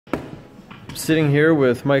Sitting here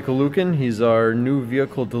with Michael Lewkin. He's our new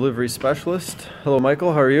vehicle delivery specialist. Hello,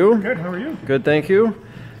 Michael. How are you? Good. How are you? Good, thank you.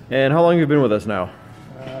 And how long have you been with us now?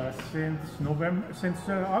 Since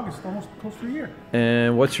August, almost close to a year.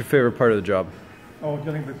 And what's your favorite part of the job? Oh,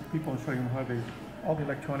 dealing with people and showing them how all the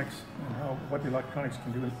electronics and what the electronics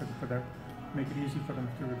can do make it easy for them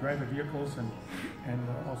to drive the vehicles and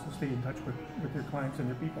also stay in touch with their clients and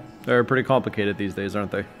their people. They're pretty complicated these days,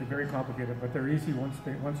 aren't they? They're very complicated, but they're easy once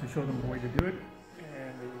I show them the way to do it,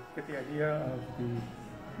 and they get the idea of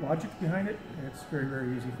the logic behind it. It's very,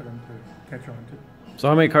 very easy for them to catch on to. So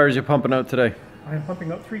how many cars are you pumping out today? I am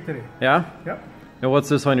pumping out 3 today. Yeah? Yep. And what's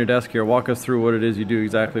this on your desk here? Walk us through what it is you do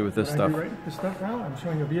exactly with this stuff. This stuff now, I'm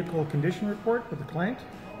showing a vehicle condition report with the client.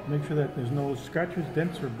 Make sure that there's no scratches,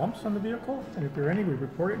 dents, or bumps on the vehicle. And if there are any, we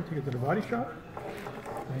report it and take it to the body shop.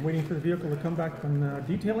 I'm waiting for the vehicle to come back from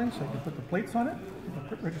detailing so I can put the plates on it,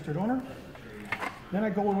 put registered owner. Then I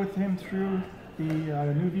go with him through the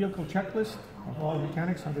new vehicle checklist of all the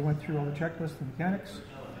mechanics, how they went through all the checklists and mechanics,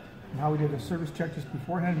 and how we did a service check just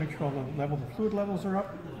beforehand, make sure all the fluid levels are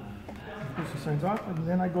up. Of course, he signs off, and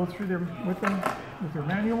then I go through with them with their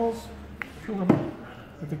manuals, show them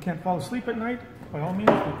if they can't fall asleep at night. By all means,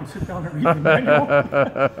 they can sit down and read the manual.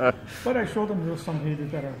 But I show them some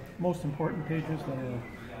pages that are most important pages that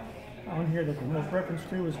are on here that the most reference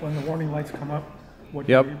to is when the warning lights come up. What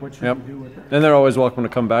should you do with it? And they're always welcome to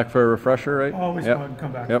come back for a refresher, right? Always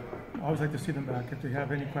come back. Yep. I always like to see them back if they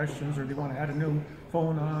have any questions or they want to add a new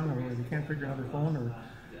phone on or they can't figure out their phone or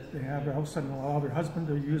they have all of a sudden allow their husband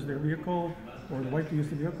to use their vehicle or the wife to use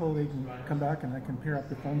the vehicle, they can come back and I can pair up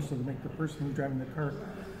the phones so to make the person who's driving the car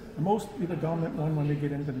the dominant one when they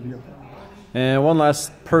get into the vehicle. And one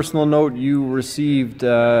last personal note, you received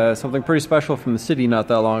something pretty special from the city not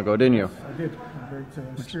that long ago, didn't you? I did. A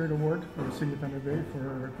great Spirit Award for the City of Thunder Bay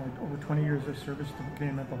for over 20 years of service to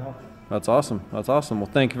Canadian mental health. That's awesome. That's awesome.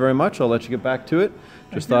 Well, thank you very much. I'll let you get back to it.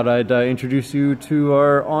 Just thought I'd introduce you to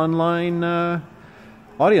our online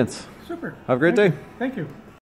audience. Super. Have a great day. Thank you.